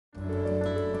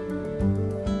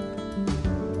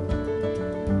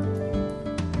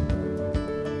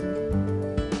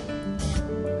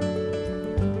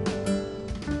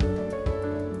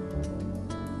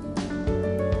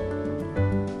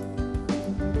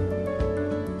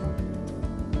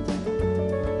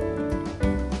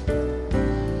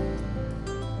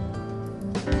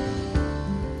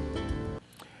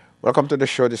Welcome to the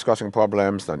show discussing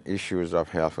problems and issues of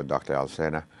health with Dr.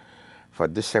 Alcena. For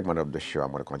this segment of the show,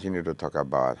 I'm going to continue to talk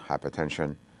about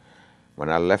hypertension. When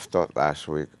I left off last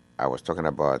week, I was talking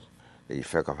about the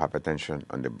effect of hypertension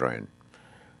on the brain,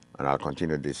 and I'll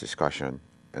continue this discussion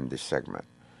in this segment.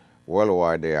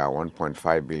 Worldwide, there are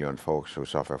 1.5 billion folks who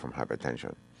suffer from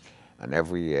hypertension, and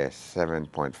every year,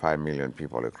 7.5 million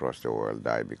people across the world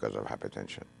die because of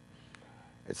hypertension.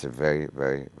 It's a very,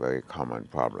 very, very common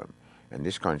problem. In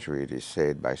this country, it is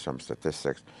said by some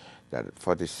statistics that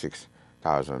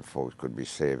 46,000 folks could be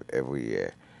saved every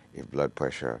year if blood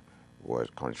pressure was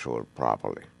controlled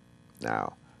properly.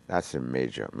 Now, that's a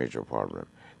major, major problem.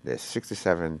 There's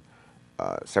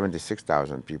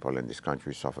 76,000 people in this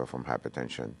country suffer from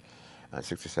hypertension,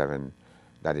 and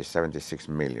that is 76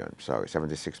 million. Sorry,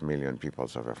 76 million people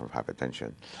suffer from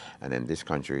hypertension. And in this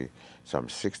country, some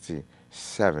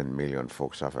 67 million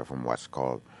folks suffer from what's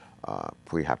called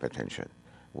pre-hypertension,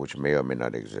 which may or may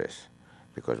not exist,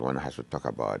 because one has to talk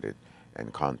about it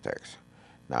in context.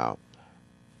 Now,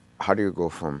 how do you go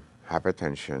from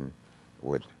hypertension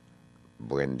with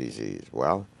brain disease?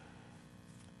 Well,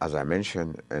 as I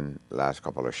mentioned in the last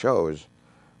couple of shows,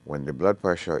 when the blood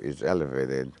pressure is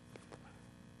elevated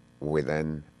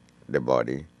within the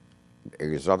body, a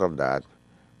result of that,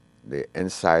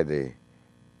 inside the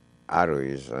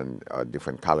arteries and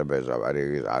different calibers of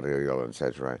arteries, arterial,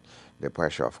 etc., the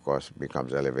pressure, of course,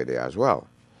 becomes elevated as well.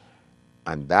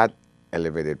 And that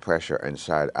elevated pressure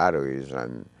inside arteries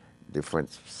and different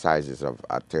sizes of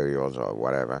arterioles or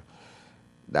whatever,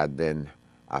 that then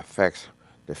affects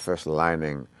the first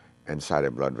lining inside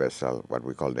a blood vessel, what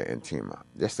we call the intima.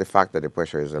 Just the fact that the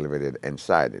pressure is elevated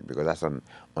inside it, because that's an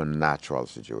unnatural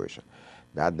situation.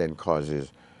 That then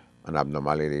causes an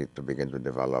abnormality to begin to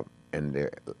develop in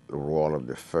the wall of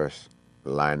the first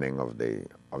lining of the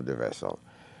vessel.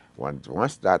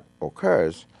 Once that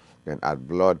occurs, then as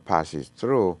blood passes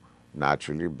through,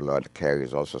 naturally blood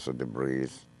carries all sorts of debris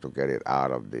to get it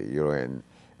out of the urine,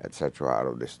 etc., out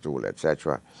of the stool,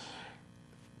 etc.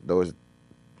 Those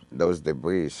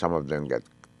debris, some of them get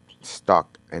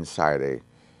stuck inside a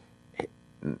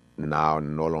now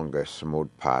no longer smooth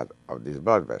part of this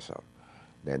blood vessel.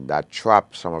 Then that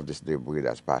traps some of this debris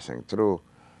that's passing through,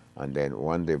 and then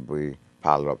one debris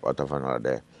piled up out of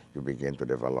another, you begin to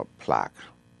develop plaque.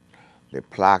 The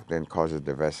plaque then causes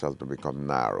the vessel to become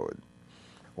narrowed.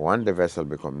 When the vessel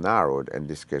becomes narrowed, in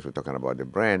this case we're talking about the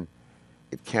brain,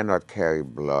 it cannot carry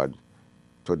blood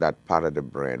to that part of the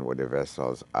brain where the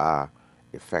vessels are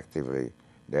effectively,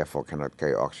 therefore cannot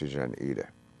carry oxygen either.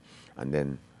 And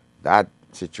then that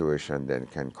situation then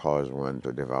can cause one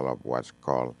to develop what's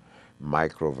called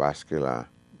microvascular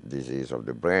disease of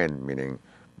the brain, meaning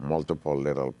multiple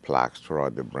little plaques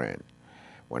throughout the brain.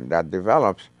 When that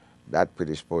develops, that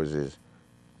predisposes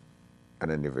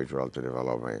an individual to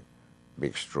develop a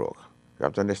big stroke. You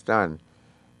have to understand,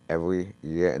 every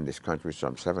year in this country,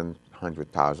 some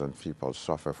 700,000 people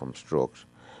suffer from strokes,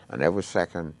 and every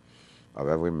second of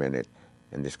every minute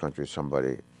in this country,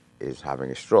 somebody is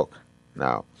having a stroke.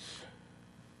 Now,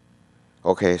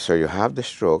 okay, so you have the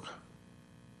stroke.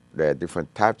 There are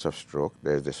different types of stroke.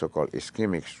 There's the so-called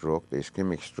ischemic stroke. The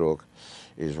ischemic stroke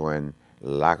is when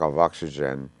lack of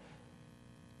oxygen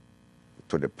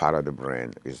to the part of the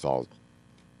brain results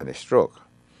in a stroke.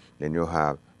 Then you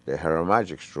have the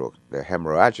hemorrhagic stroke. The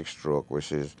hemorrhagic stroke,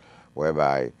 which is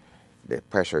whereby the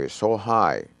pressure is so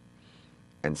high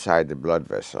inside the blood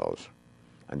vessels,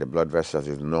 and the blood vessels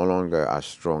is no longer as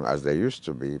strong as they used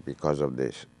to be because of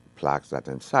the plaques that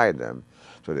inside them.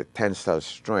 So the tensile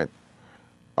strength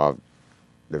of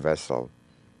the vessel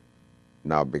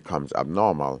now becomes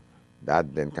abnormal.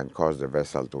 That then can cause the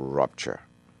vessel to rupture.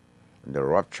 And the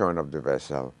rupturing of the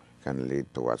vessel can lead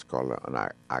to what's called an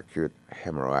acute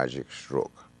hemorrhagic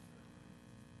stroke,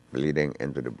 bleeding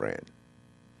into the brain.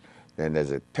 Then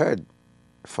there's a third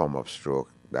form of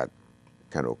stroke that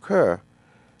can occur.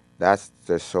 That's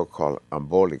the so-called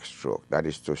embolic stroke. That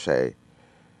is to say,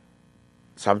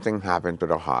 something happened to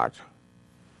the heart,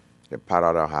 the part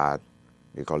of the heart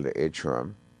we call the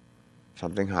atrium.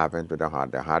 Something happened to the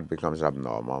heart becomes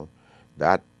abnormal.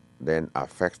 That then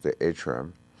affects the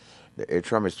atrium. The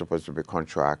atrium is supposed to be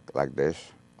contract like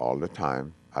this all the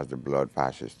time as the blood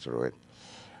passes through it.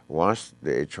 Once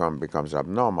the atrium becomes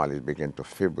abnormal, it begins to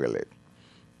fibrillate.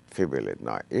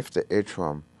 Now, if the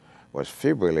atrium was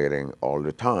fibrillating all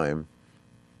the time,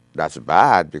 that's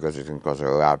bad because it can cause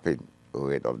a rapid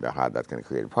rate of the heart that can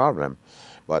create a problem.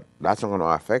 But that's not going to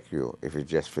affect you if it's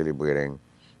just fibrillating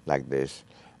like this,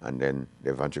 and then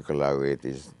the ventricular rate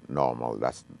is normal.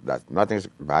 That's nothing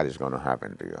bad is going to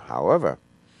happen to you. However,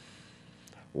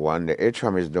 when the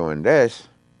atrium is doing this,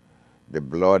 the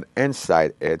blood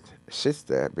inside it sits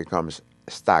there, becomes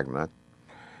stagnant.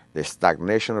 The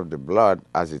stagnation of the blood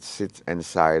as it sits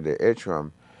inside the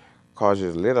atrium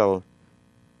causes little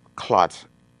clots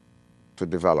to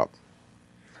develop.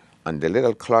 And the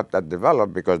little clot that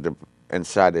develop because the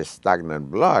inside is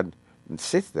stagnant blood, it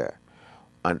sits there.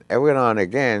 And every now and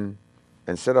again,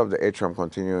 instead of the atrium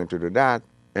continuing to do that,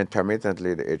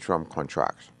 intermittently the atrium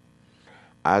contracts.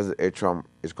 As the atrium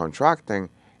is contracting,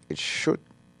 it shoots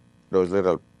those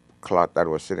little clot that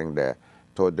was sitting there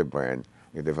toward the brain.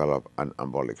 You develop an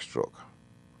embolic stroke.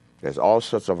 There's all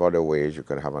sorts of other ways you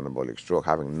can have an embolic stroke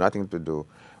having nothing to do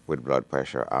with blood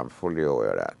pressure. I'm fully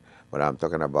aware of that. But I'm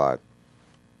talking about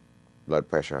blood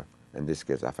pressure, in this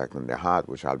case affecting the heart,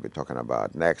 which I'll be talking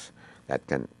about next, that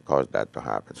can cause that to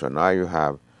happen. So now you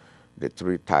have the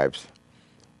three types,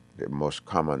 the most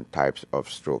common types of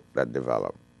stroke that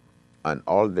develop. And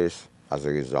all this as a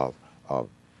result of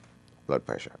blood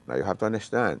pressure. Now you have to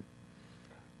understand,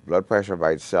 blood pressure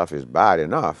by itself is bad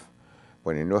enough.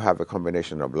 When you have a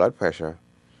combination of blood pressure,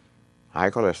 high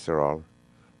cholesterol,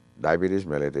 diabetes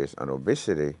mellitus, and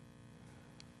obesity,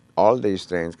 all these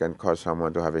things can cause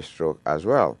someone to have a stroke as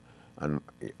well. And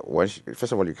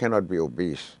first of all, you cannot be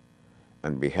obese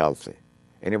and be healthy.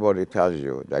 Anybody tells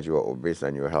you that you are obese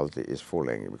and you're healthy is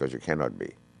fooling you, because you cannot be.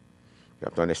 You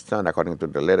have to understand, according to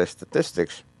the latest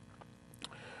statistics,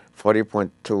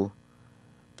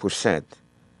 40.2%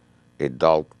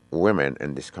 adult women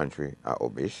in this country are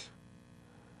obese.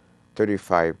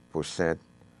 35%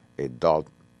 adult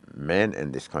men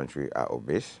in this country are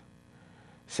obese.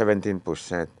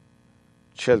 17%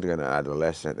 children and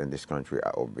adolescents in this country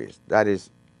are obese. That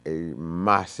is a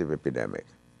massive epidemic,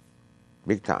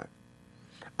 big time.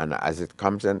 And as it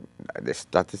comes in, the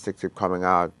statistics keep coming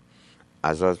out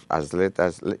as late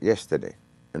as yesterday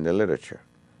in the literature.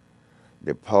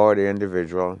 The poorer the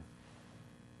individual,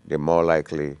 the more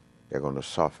likely they're going to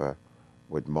suffer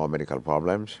with more medical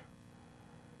problems,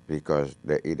 because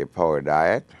they eat a poor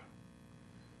diet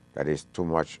that has too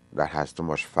much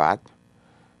fat,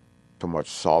 too much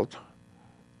salt,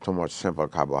 too much simple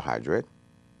carbohydrate.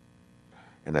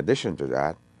 In addition to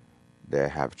that, they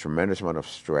have tremendous amount of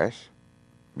stress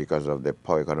because of the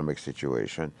poor economic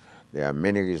situation. There are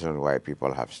many reasons why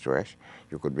people have stress.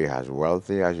 You could be as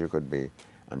wealthy as you could be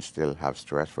and still have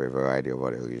stress for a variety of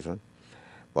other reasons.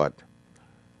 But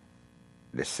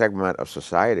the segment of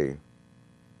society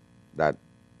that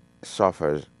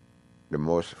suffers the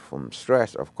most from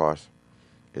stress, of course,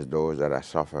 is those that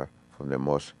suffer from the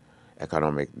most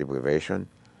economic deprivation,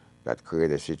 that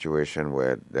create a situation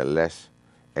where they're less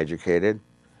educated,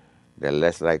 they're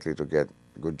less likely to get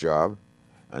a good job,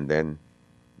 and then,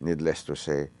 needless to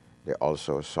say, they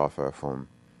also suffer from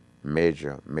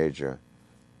major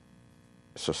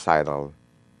societal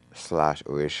 /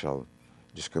 racial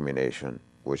discrimination,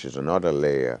 which is another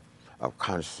layer of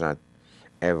constant,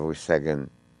 every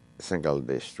single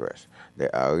day stress.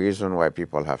 There are reasons why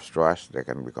people have stress. They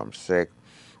can become sick,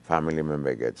 family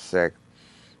member gets sick,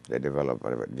 they develop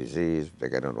a disease, they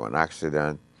get into an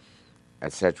accident,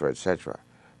 etc., etc.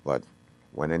 But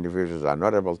when individuals are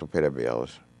not able to pay the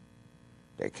bills,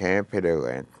 they can't pay the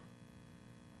rent,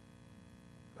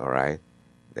 all right?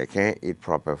 They can't eat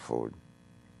proper food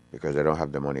because they don't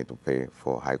have the money to pay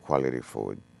for high quality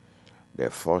food. They're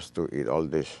forced to eat all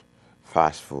this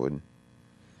fast food.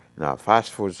 Now,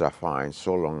 fast foods are fine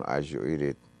so long as you eat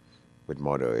it with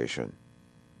moderation.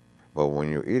 But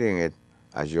when you're eating it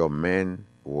as your main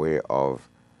way of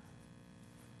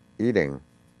eating,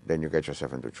 then you get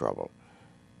yourself into trouble.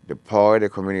 The poorer the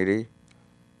community,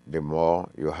 the more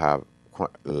you have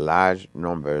large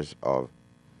numbers of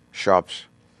shops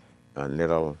and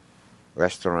little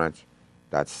restaurants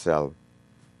that sell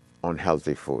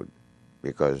unhealthy food,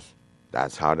 because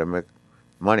that's how they make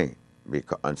money.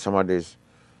 And some of these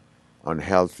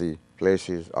unhealthy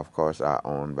places, of course, are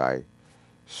owned by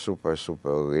super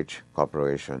rich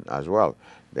corporations as well.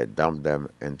 They dump them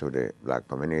into the black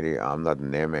community. I'm not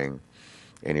naming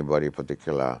anybody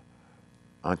particular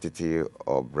entity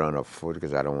or brand of food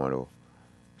because I don't want to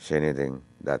say anything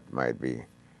that might be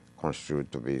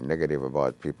construed to be negative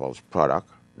about people's product.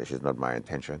 This is not my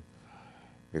intention,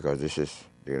 because this is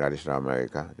the United States of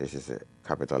America. This is a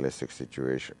capitalistic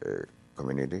situation,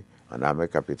 community, and I'm a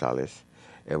capitalist.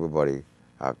 Everybody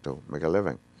have to make a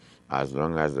living. As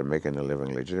long as they're making a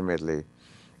living legitimately,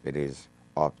 it is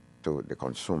up to the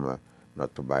consumer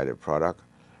not to buy the product,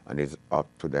 and it's up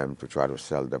to them to try to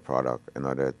sell the product in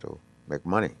order to make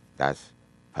money. That's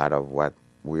part of what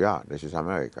we are. This is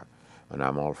America, and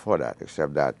I'm all for that,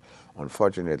 except that,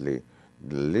 unfortunately,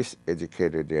 the least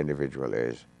educated the individual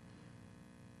is,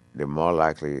 the more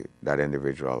likely that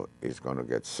individual is going to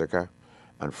get sicker,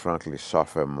 and frankly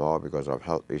suffer more because of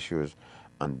health issues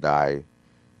and die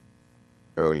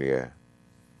earlier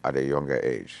at a younger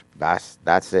age. That's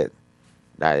it.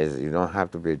 That is, you don't have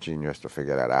to be a genius to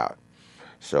figure that out.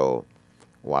 So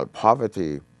while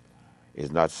poverty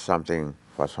is not something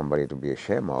for somebody to be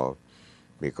ashamed of,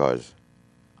 because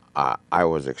I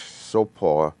was so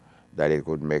poor that it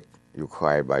could make you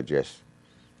cry by just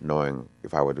knowing,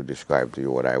 if I were to describe to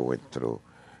you what I went through.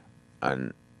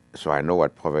 And so I know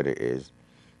what poverty is.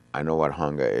 I know what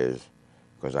hunger is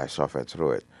because I suffered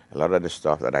through it. A lot of the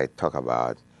stuff that I talk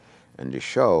about in the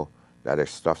show, that is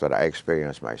stuff that I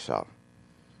experienced myself.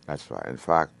 That's why. In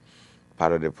fact,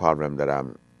 part of the problem that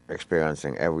I'm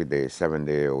experiencing every day, 7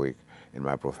 days a week in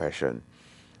my profession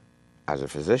as a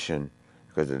physician,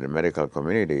 because the medical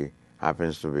community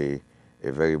happens to be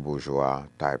a very bourgeois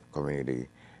type community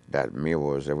that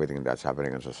mirrors everything that's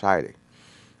happening in society.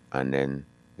 And then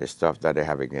the stuff that they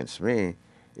have against me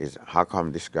is, how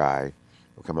come this guy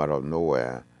who came out of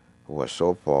nowhere, who was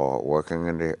so poor, working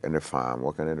in the farm,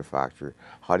 working in the factory,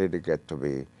 how did he get to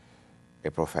be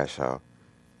a professor,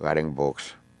 writing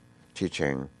books,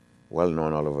 teaching, well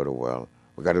known all over the world?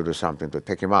 We got to do something to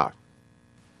take him out.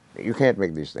 You can't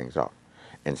make these things up.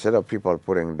 Instead of people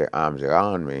putting their arms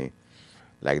around me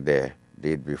like they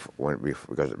did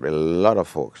because a lot of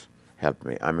folks helped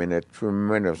me. I mean, a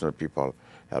tremendous amount of people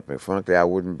helped me. Frankly, I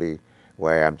wouldn't be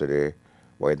where I am today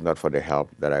were it not for the help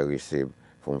that I received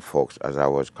from folks as I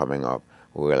was coming up,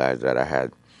 who realized that I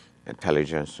had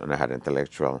intelligence and I had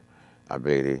intellectual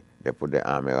ability. They put their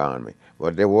arm around me.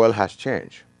 But the world has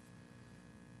changed.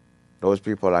 Those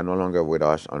people are no longer with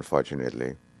us,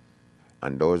 unfortunately.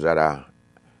 And those that are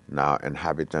now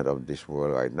inhabitant of this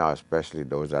world right now, especially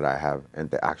those that I have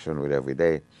interaction with every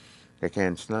day, they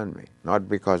can't stand me. Not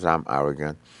because I'm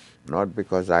arrogant, not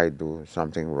because I do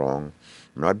something wrong,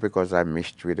 not because I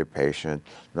mistreat a patient,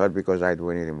 not because I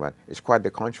do anything, but it's quite the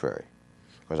contrary.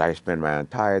 Because I spend my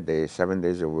entire day, 7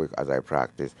 days a week as I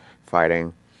practice,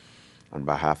 fighting on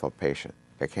behalf of patients.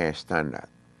 They can't stand that.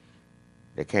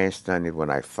 They can't stand it when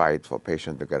I fight for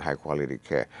patients to get high quality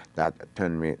care.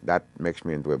 That makes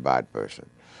me into a bad person.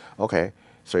 Okay,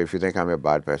 so if you think I'm a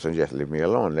bad person, just leave me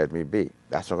alone, let me be.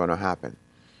 That's not going to happen.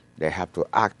 They have to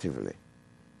actively,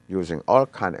 using all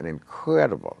kind of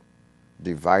incredible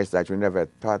device that you never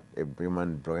thought a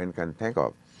human brain can think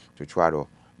of, to try to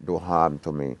do harm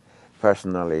to me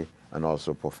personally and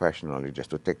also professionally, just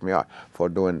to take me out for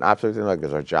doing absolutely nothing.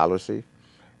 There's a jealousy,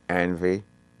 envy,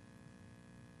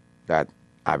 that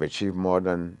I've achieved more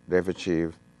than they've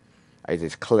achieved. It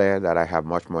is clear that I have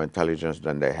much more intelligence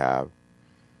than they have.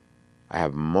 I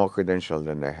have more credentials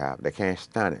than they have. They can't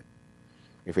stand it.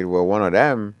 If it were one of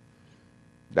them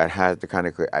that has the kind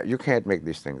of, you can't make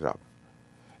these things up.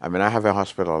 I mean, I have a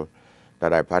hospital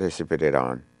that I participated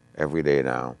on every day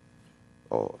now,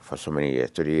 or for so many years,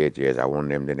 38 years. I won't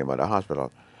name the name of the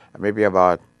hospital. Maybe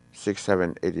about 6,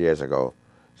 7, 8 years ago,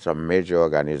 some major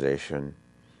organization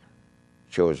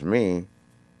chose me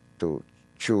to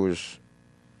choose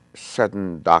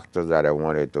certain doctors that I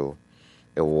wanted to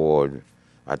award.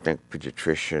 I think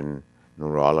pediatrician,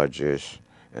 neurologist,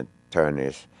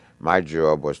 internist. My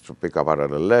job was to pick up out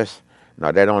of the list.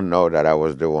 Now, they don't know that I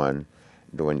was the one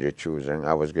doing the choosing.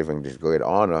 I was given this great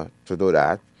honor to do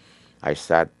that. I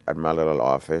sat at my little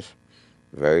office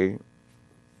very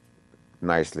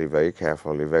nicely, very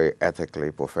carefully, very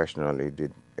ethically, professionally,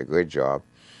 did a great job.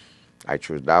 I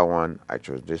chose that one, I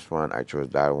chose this one, I chose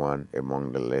that one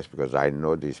among the list because I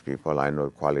know these people, I know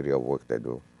the quality of work they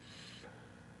do.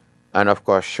 And of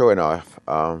course, sure enough,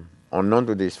 unknown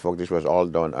to these folks, this was all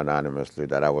done anonymously,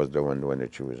 that I was the one doing the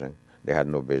choosing. They had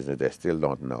no business, they still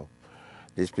don't know.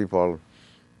 These people,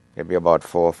 maybe about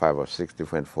 4 or 5 or 6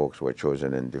 different folks were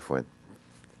chosen in different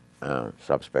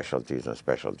subspecialties and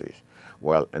specialties.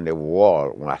 Well, in the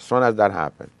wall, as soon as that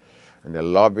happened, in the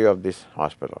lobby of this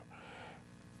hospital,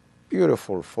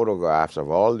 beautiful photographs of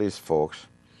all these folks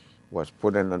was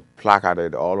put in and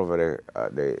placarded all over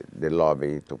the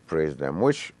lobby to praise them,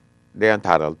 which they're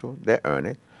entitled to, they earn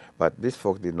it. But these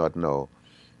folks did not know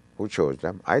who chose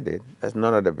them. I did. That's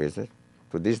none of their business.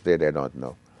 To this day, they don't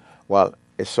know. Well,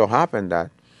 it so happened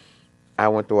that I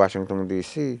went to Washington,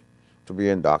 D.C. to be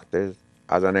inducted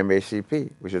as an M.A.C.P.,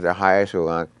 which is the highest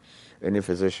rank any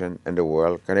physician in the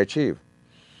world can achieve.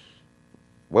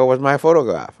 Where was my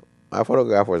photograph? My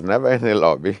photograph was never in the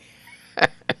lobby.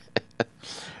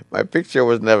 My picture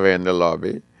was never in the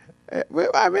lobby.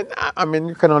 I mean,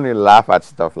 you can only laugh at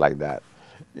stuff like that.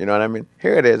 You know what I mean?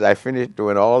 Here it is. I finished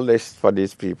doing all this for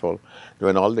these people,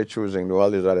 doing all the choosing, doing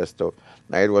all this other stuff.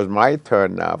 Now it was my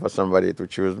turn now for somebody to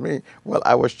choose me. Well,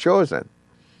 I was chosen.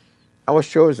 I was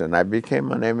chosen. I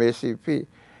became an M.A.C.P.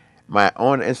 my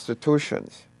own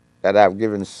institutions that I've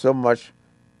given so much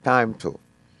time to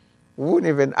wouldn't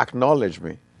even acknowledge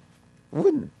me.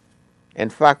 Wouldn't. In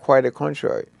fact, quite the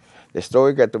contrary. The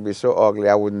story got to be so ugly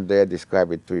I wouldn't dare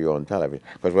describe it to you on television.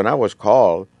 Because when I was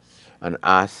called and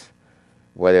asked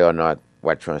whether or not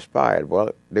what transpired,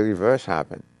 well, the reverse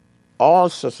happened. All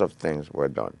sorts of things were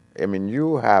done. I mean,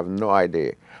 you have no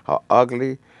idea how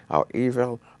ugly, how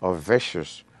evil, how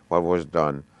vicious what was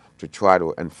done to try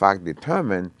to, in fact,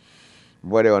 determine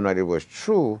whether or not it was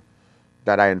true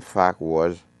that I, in fact,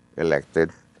 was elected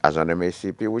as an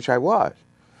M.A.C.P, which I was.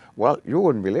 Well, you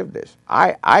wouldn't believe this.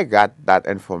 I got that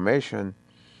information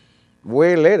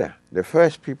way later. The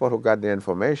first people who got the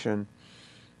information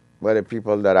were the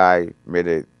people that I made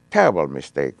a terrible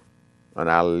mistake, and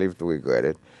I'll live to regret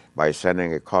it, by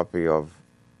sending a copy of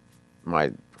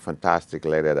my fantastic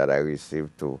letter that I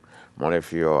received to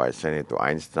Montefiore. I sent it to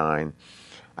Einstein.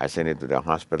 I sent it to the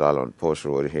hospital on Post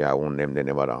Road here. I won't name the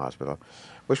name of the hospital,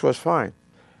 which was fine.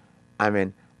 I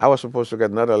mean, I was supposed to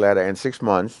get another letter in 6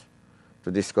 months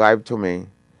to describe to me,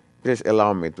 please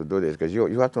allow me to do this, because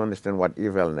you have to understand what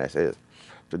evilness is,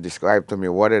 to describe to me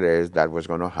what it is that was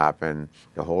going to happen,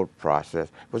 the whole process.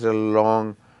 It was a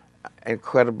long,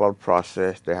 incredible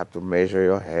process. They have to measure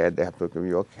your head, they have to give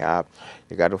you a cap,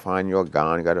 you got to find your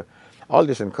gown, you got to, all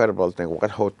this incredible thing,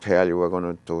 what hotel you were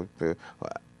going to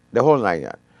the whole 9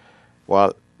 yards.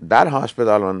 Well, that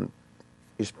hospital on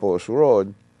East Post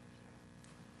Road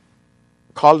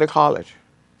called the college.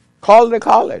 Call the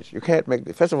college. You can't make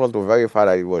the, first of all, to verify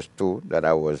that it was true that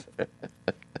I was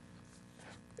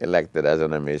elected as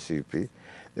an M.A.C.P.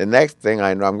 The next thing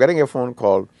I know, I'm getting a phone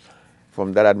call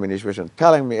from that administration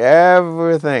telling me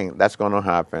everything that's going to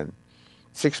happen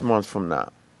 6 months from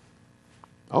now.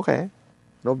 Okay,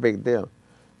 no big deal.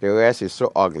 The rest is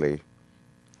so ugly,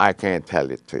 I can't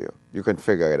tell it to you. You can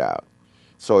figure it out.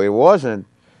 So it wasn't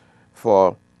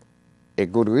for a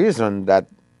good reason that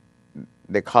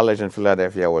the college in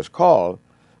Philadelphia was called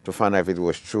to find out if it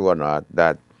was true or not,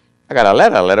 that I got a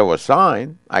letter. A letter was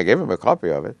signed. I gave him a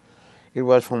copy of it. It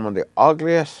was from one of the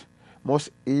ugliest, most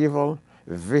evil,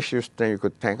 vicious thing you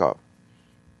could think of.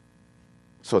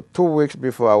 So 2 weeks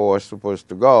before I was supposed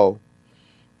to go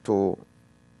to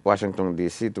Washington,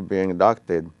 D.C. to be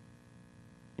inducted,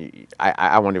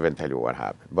 I won't even tell you what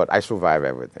happened. But I survived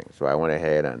everything. So I went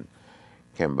ahead and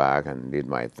came back and did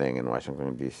my thing in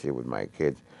Washington, D.C. with my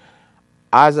kids.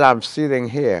 As I'm sitting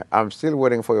here, I'm still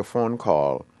waiting for a phone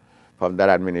call from that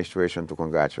administration to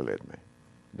congratulate me.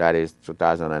 That is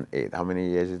 2008. How many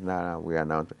years is now? We are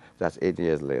now, that's 8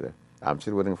 years later. I'm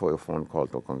still waiting for a phone call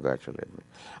to congratulate me.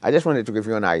 I just wanted to give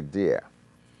you an idea.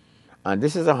 And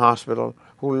this is a hospital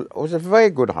who was a very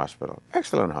good hospital,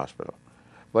 excellent hospital,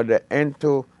 but they're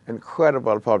into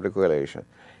incredible public relations.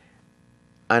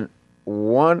 And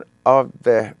one of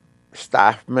the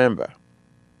staff member,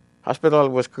 hospital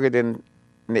was created in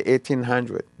the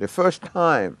 1800s. The first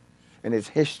time in its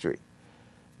history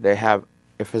they have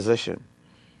a physician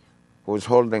who's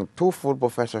holding 2 full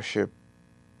professorships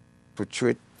to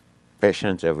treat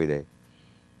patients every day,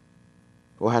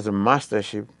 who has a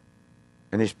mastership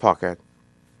in his pocket,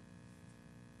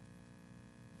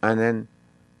 and then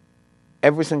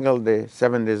every single day,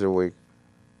 7 days a week,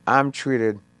 I'm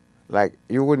treated like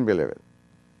you wouldn't believe it.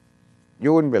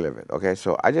 You wouldn't believe it, okay?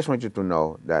 So I just want you to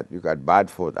know that you got bad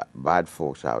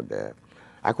folks out there.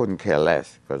 I couldn't care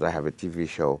less because I have a TV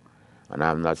show and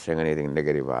I'm not saying anything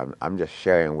negative. I'm just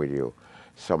sharing with you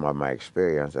some of my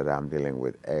experience that I'm dealing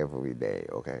with every day,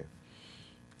 okay?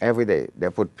 Every day. They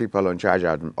put people in charge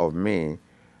of me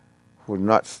who are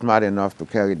not smart enough to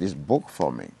carry this book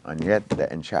for me, and yet they're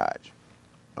in charge,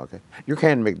 okay? You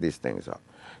can't make these things up.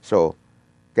 So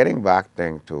getting back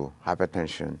then to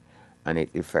hypertension and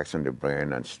its effects on the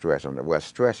brain and stress on the, well,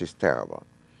 stress is terrible.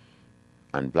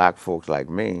 And black folks like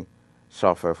me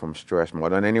suffer from stress more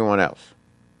than anyone else.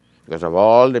 Because of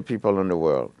all the people in the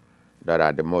world that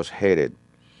are the most hated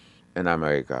in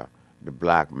America, the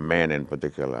black man in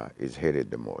particular is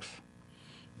hated the most.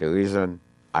 The reason,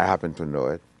 I happen to know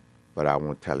it, but I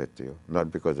won't tell it to you.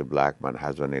 Not because the black man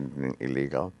has done anything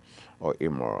illegal or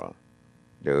immoral.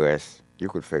 The rest, you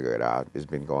could figure it out. It's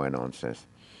been going on since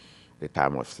the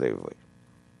time of slavery.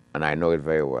 And I know it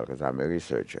very well because I'm a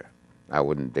researcher. I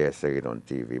wouldn't dare say it on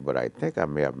TV, but I think I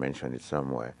may have mentioned it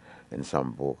somewhere in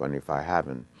some book. And if I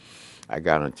haven't, I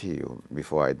guarantee you,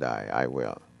 before I die, I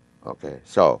will. Okay?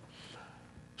 So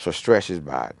stress is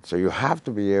bad. So you have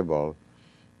to be able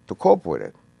to cope with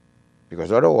it,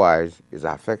 because otherwise it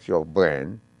affects your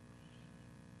brain,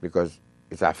 because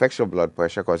it affects your blood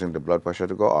pressure, causing the blood pressure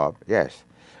to go up. Yes,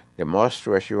 the more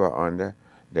stress you are under,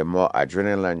 the more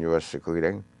adrenaline you are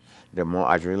secreting. The more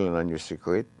adrenaline you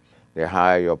secrete, the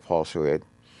higher your pulse rate,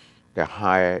 the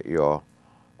higher your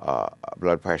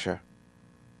blood pressure,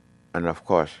 and of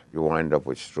course, you wind up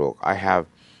with stroke. I have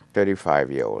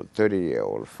 35-year-old,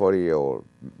 30-year-old, 40-year-old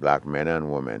black men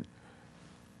and women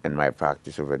in my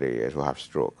practice over the years who have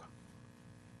stroke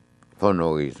for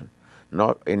no reason,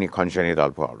 not any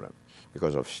congenital problem,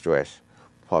 because of stress,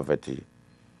 poverty,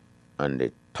 and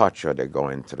the torture they're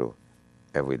going through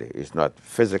every day. It's not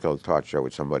physical torture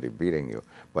with somebody beating you,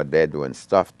 but they're doing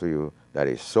stuff to you that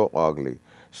is so ugly,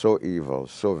 so evil,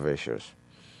 so vicious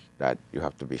that you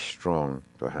have to be strong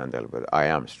to handle. But I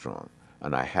am strong,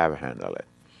 and I have handled it.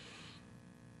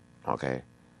 Okay?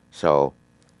 So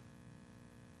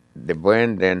the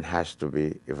brain then has to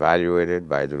be evaluated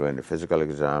by doing the physical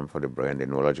exam for the brain, the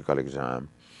neurological exam.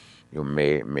 You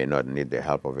may not need the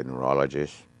help of a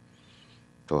neurologist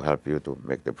to help you to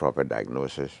make the proper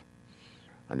diagnosis.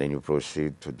 And then you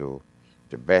proceed to do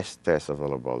the best test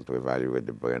available to evaluate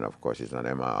the brain, of course, is an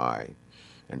MRI.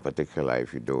 In particular,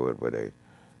 if you do it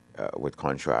with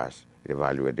contrast, it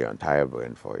evaluates the entire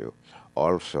brain for you.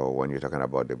 Also, when you're talking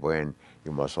about the brain,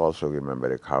 you must also remember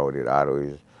the carotid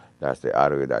arteries. That's the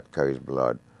artery that carries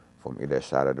blood from either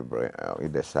side of the brain,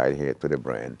 either side here to the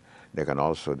brain. They can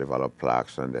also develop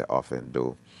plaques, and they often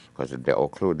do, because if they're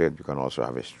occluded, you can also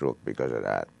have a stroke because of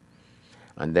that.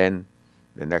 And then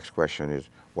the next question is,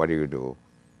 what do you do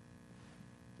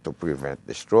to prevent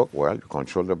the stroke? Well, you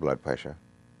control the blood pressure.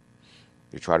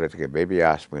 You try to take a baby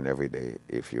aspirin every day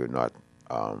if you're not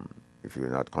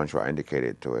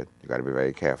contraindicated to it. You got to be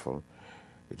very careful.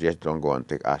 You just don't go and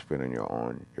take aspirin on your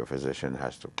own. Your physician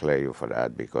has to clear you for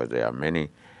that, because there are many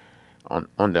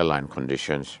underlying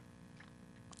conditions,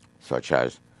 such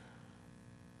as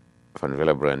von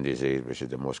Willebrand disease, which is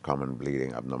the most common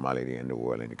bleeding abnormality in the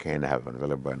world, and you can't have von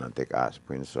Willebrand and take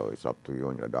aspirin, so it's up to you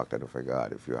and your doctor to figure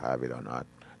out if you have it or not.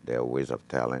 There are ways of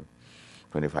telling.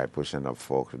 25% of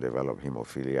folks who develop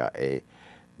hemophilia A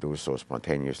do so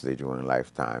spontaneously during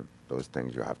lifetime. Those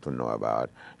things you have to know about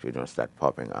so you don't start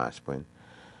popping aspirin.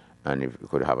 And if you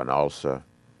could have an ulcer,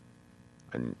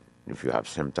 and if you have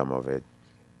symptom of it,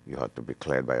 you have to be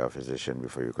cleared by your physician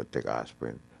before you could take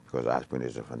aspirin, because aspirin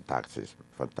is a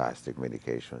fantastic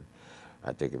medication.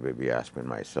 I take a baby aspirin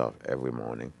myself every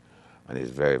morning, and it's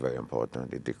very, very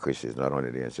important. It decreases not only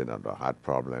the incidence of heart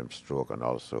problems, stroke, and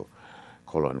also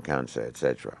colon cancer,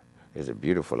 etc. There's a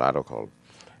beautiful article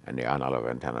in the Annal of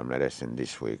Internal Medicine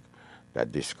this week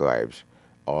that describes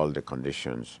all the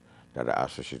conditions that are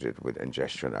associated with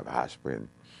ingestion of aspirin,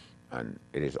 and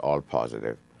it is all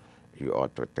positive. You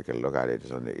ought to take a look at it.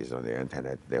 It's on the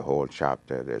internet. The whole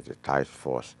chapter, there's a task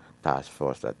force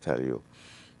that tell you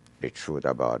the truth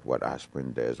about what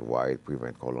aspirin does, why it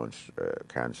prevents colon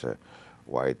cancer,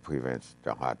 why it prevents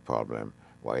the heart problem,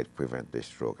 why it prevents the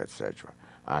stroke, etc.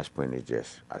 Aspirin is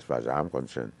just, as far as I'm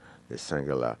concerned, the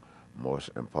singular most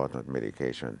important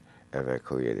medication ever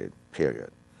created,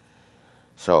 period.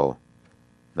 So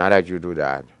now that you do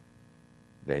that,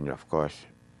 then of course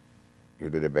you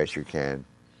do the best you can.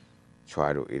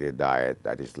 Try to eat a diet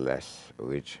that is less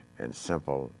rich in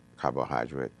simple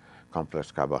carbohydrate.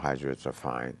 Complex carbohydrates are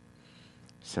fine.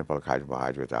 Simple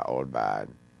carbohydrates are all bad.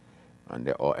 And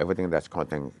everything that's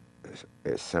contains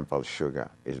simple sugar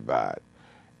is bad.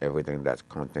 Everything that's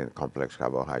contains complex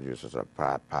carbohydrates, such as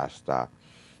pasta,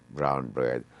 brown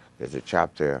bread. There's a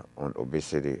chapter on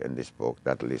obesity in this book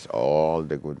that lists all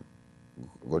the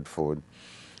good food,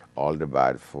 all the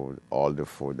bad food, all the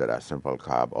food that are simple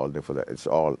carb, all the food it's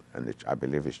all, and I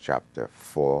believe it's chapter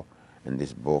 4 in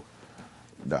this book,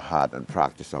 The Heart and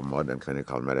Practice of Modern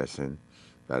Clinical Medicine,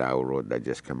 that I wrote, that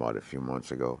just came out a few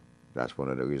months ago. That's one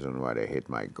of the reasons why they hate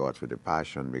my guts with a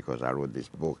passion, because I wrote this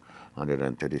book,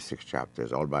 136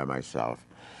 chapters, all by myself.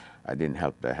 I didn't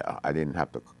have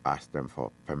to ask them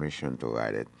for permission to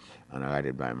write it, and I write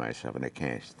it by myself, and they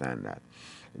can't stand that.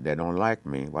 If they don't like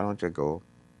me, why don't you go?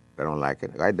 They don't like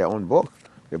it, write their own book.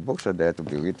 The books are there to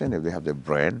be written. If they have the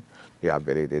brain, the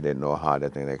ability, they know how they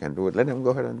think they can do it, let them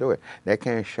go ahead and do it. They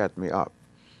can't shut me up,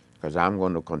 because I'm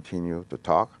going to continue to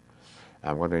talk.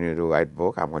 I'm going to continue to write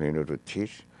book. I'm going to continue to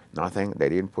teach. Nothing. They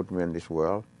didn't put me in this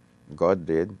world. God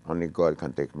did. Only God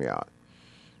can take me out.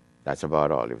 That's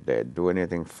about all. If they do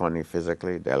anything funny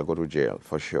physically, they'll go to jail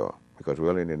for sure, because we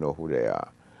only know who they are.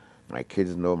 My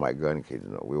kids know, my grandkids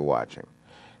know. We're watching.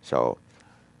 So,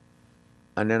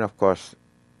 and then of course,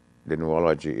 the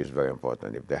neurology is very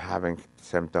important. If they're having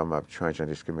symptom of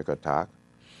transient ischemic attack,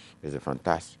 there's a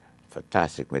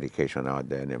fantastic medication out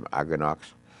there named Aganox,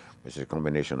 which is a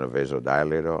combination of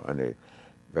vasodilator and a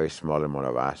very small amount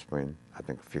of aspirin, I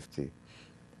think 50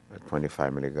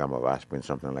 25 milligram of aspirin,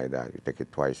 something like that. You take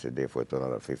it twice a day for a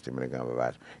total of 50 milligram of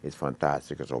aspirin. It's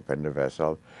fantastic. It's open the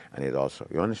vessel, and it also,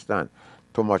 you understand,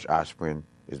 too much aspirin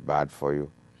is bad for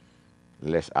you.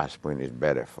 Less aspirin is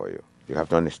better for you. You have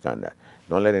to understand that.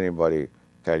 Don't let anybody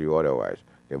tell you otherwise.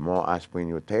 The more aspirin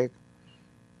you take,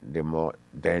 the more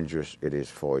dangerous it is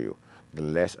for you. The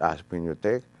less aspirin you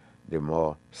take, the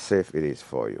more safe it is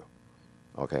for you.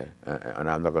 Okay, and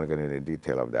I'm not going to get into the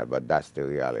detail of that, but that's the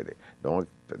reality. Don't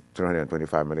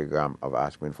 325 milligram of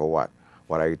aspirin for what?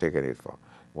 What are you taking it for?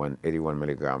 When 81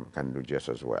 milligram can do just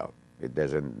as well. It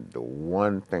doesn't do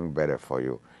one thing better for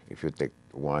you if you take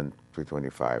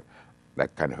 325.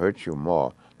 That can hurt you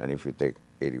more than if you take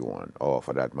 81, or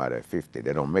for that matter, 50.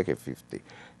 They don't make it 50,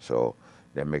 so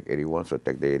they make 81. So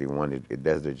take the 81. It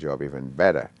does the job even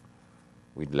better,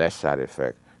 with less side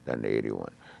effect than the 81.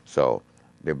 So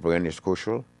the brain is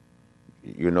crucial.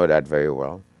 You know that very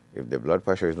well. If the blood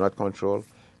pressure is not controlled,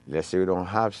 let's say you don't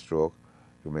have stroke,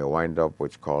 you may wind up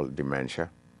what's called dementia.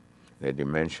 The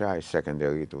dementia is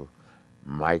secondary to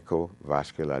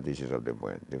microvascular disease of the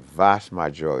brain. The vast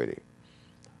majority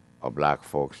of black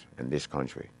folks in this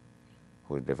country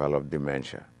who develop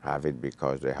dementia have it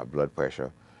because they have blood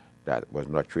pressure that was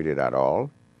not treated at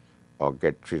all, or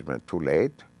get treatment too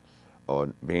late, or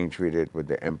being treated with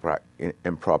the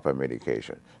improper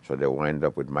medication. So they wind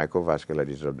up with microvascular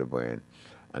disease of the brain,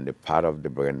 and the part of the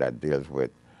brain that deals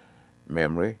with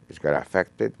memory is got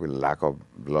affected with lack of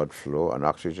blood flow and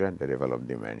oxygen. They develop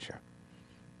dementia.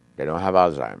 They don't have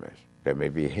Alzheimer's. They may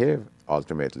behave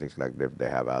ultimately like they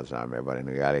have Alzheimer's, but in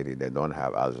reality they don't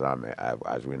have Alzheimer's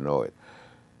as we know it.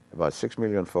 About 6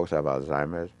 million folks have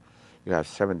Alzheimer's. You have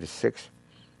 76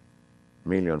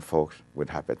 million folks with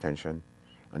hypertension,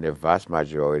 and the vast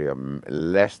majority of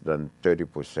less than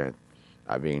 30%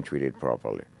 are being treated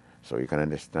properly. So you can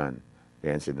understand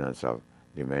the incidence of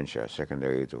dementia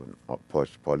secondary to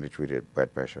poorly treated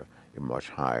blood pressure is much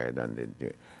higher than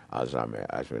the Alzheimer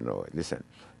as we know it. Listen,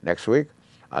 next week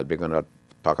I'll be going to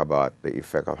talk about the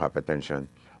effect of hypertension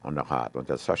on the heart.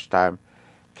 Until such time,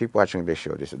 keep watching this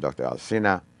show. This is Dr.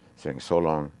 Alcena saying so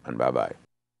long and bye-bye.